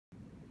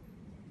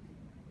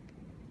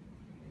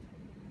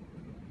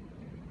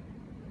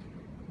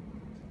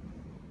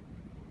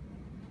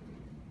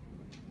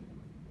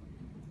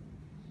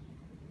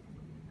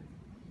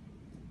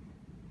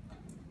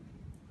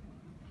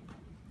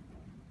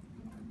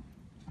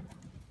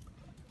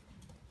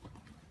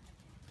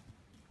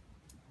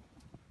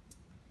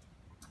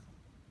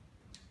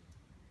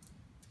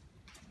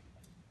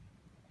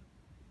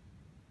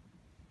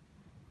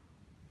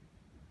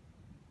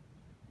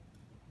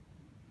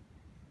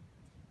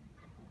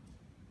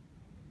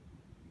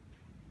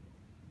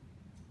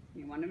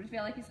You want him to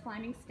feel like he's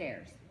climbing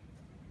stairs.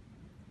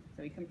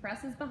 So he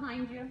compresses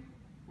behind you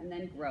and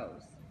then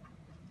grows.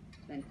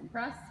 Then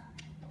compress,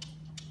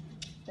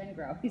 then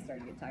grow. He's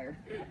starting to get tired.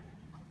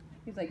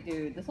 He's like,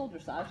 dude, this whole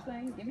dressage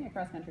thing, give me a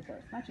cross-country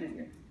course. Much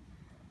easier.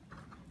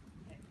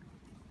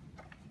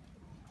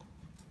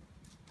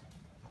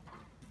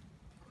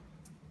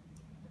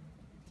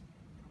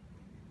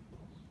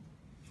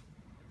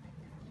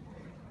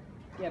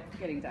 Yep,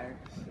 getting tired.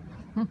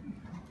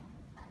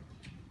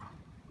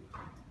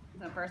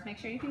 So first, make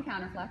sure you can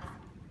counterflex.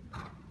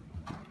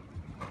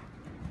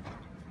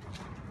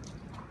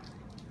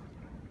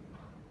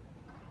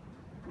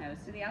 Nose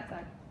to the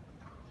outside.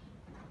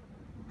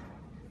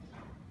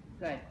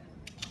 Good.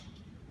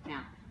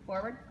 Now,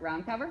 forward,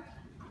 ground cover.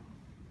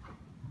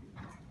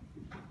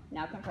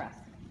 Now compress.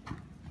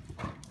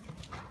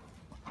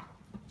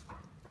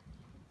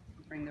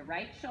 Bring the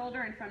right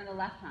shoulder in front of the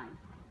left hind.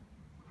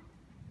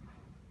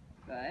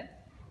 Good.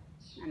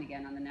 And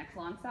again on the next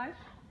long side.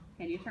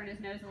 Can you turn his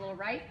nose a little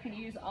right? Can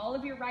you use all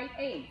of your right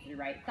aids? Your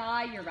right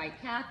thigh, your right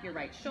calf, your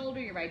right shoulder,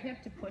 your right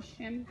hip to push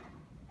him.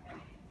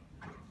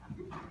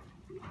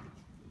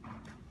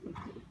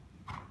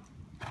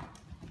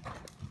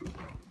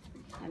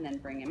 And then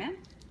bring him in.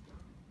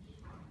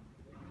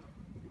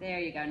 There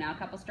you go. Now a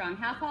couple strong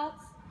half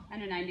halts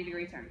and a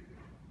 90-degree turn.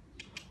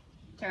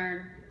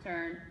 Turn,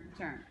 turn,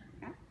 turn.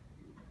 Okay?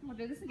 We'll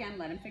do this again.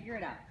 Let him figure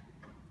it out.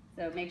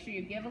 So make sure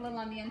you give a little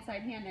on the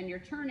inside hand and you're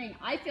turning.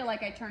 I feel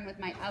like I turn with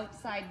my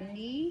outside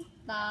knee,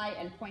 thigh,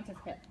 and point of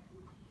hip.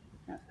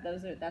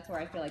 That's where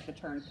I feel like the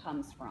turn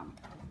comes from.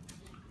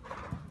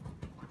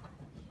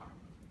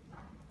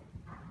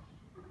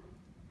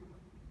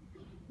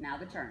 Now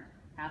the turn.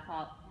 Half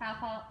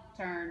halt,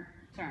 turn,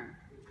 turn.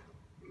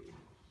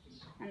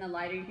 And the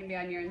lighter you can be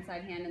on your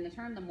inside hand in the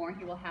turn, the more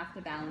he will have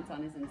to balance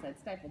on his inside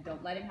stifle.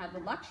 Don't let him have the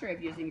luxury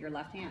of using your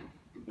left hand.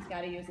 He's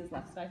got to use his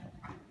left stifle.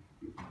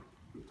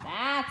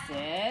 That's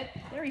it.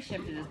 There, he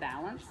shifted his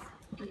balance.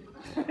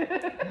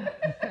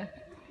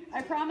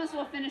 I promise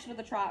we'll finish with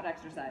a trot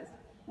exercise.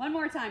 One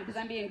more time, because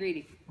I'm being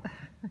greedy.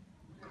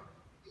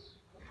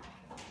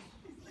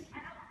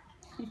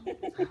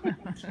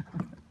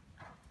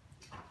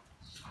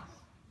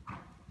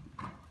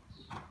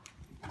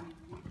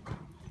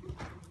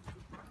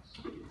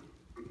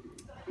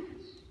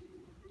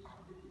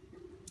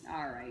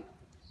 All right.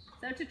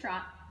 So to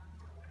trot,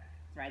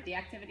 let's ride the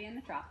activity in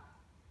the trot.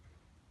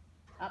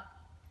 Up.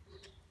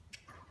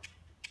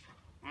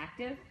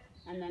 Active,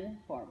 and then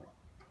forward.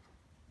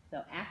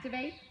 So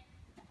activate,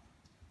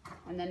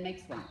 and then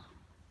make swing.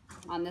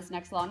 On this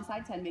next long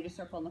side, 10-meter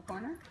circle in the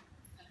corner,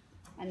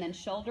 and then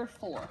shoulder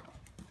 4.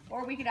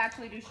 Or we could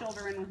actually do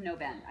shoulder in with no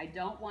bend. I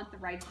don't want the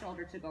right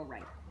shoulder to go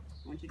right.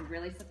 I want you to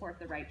really support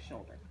the right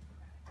shoulder.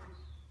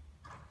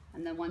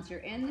 And then once you're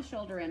in the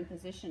shoulder in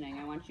positioning,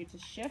 I want you to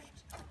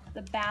shift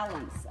the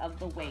balance of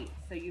the weight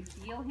so you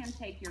feel him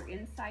take your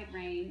inside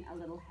rein a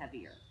little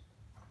heavier.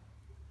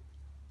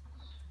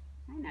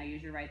 Okay, now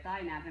use your right thigh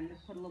and have him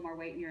just put a little more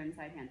weight in your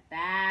inside hand.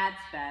 That's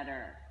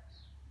better.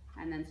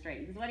 And then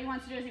straighten. Because what he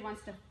wants to do is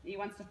he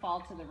wants to fall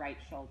to the right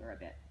shoulder a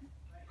bit.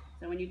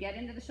 So when you get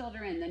into the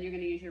shoulder in, then you're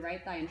going to use your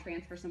right thigh and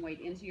transfer some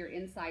weight into your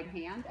inside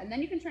hand. And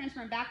then you can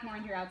transfer him back more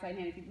into your outside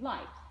hand if you'd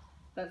like.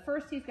 But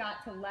first he's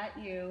got to let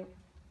you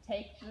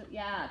take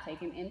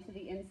him into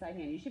the inside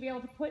hand. You should be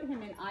able to put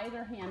him in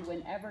either hand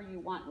whenever you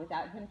want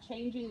without him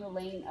changing the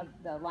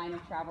line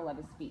of travel of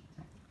his feet.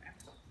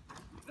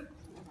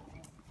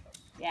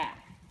 Yeah.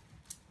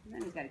 And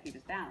then he's got to keep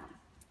his balance.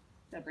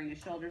 So bring his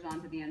shoulders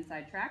onto the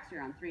inside tracks.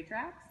 You're on 3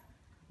 tracks.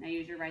 Now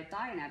use your right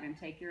thigh and have him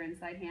take your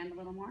inside hand a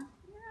little more.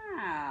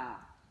 Yeah.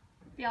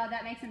 Feel how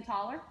that makes him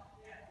taller?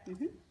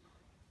 Mm-hmm.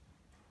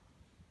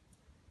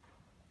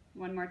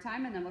 One more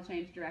time, and then we'll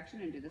change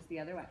direction and do this the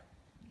other way.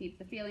 Keep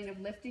the feeling of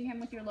lifting him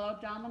with your low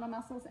abdominal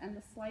muscles and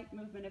the slight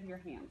movement of your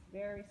hands.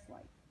 Very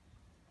slight.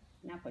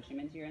 Now push him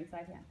into your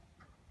inside hand.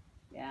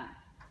 Yeah.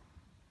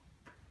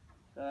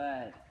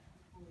 Good.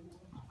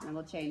 And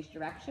we'll change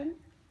direction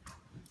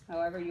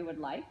however you would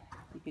like.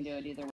 You can do it either way.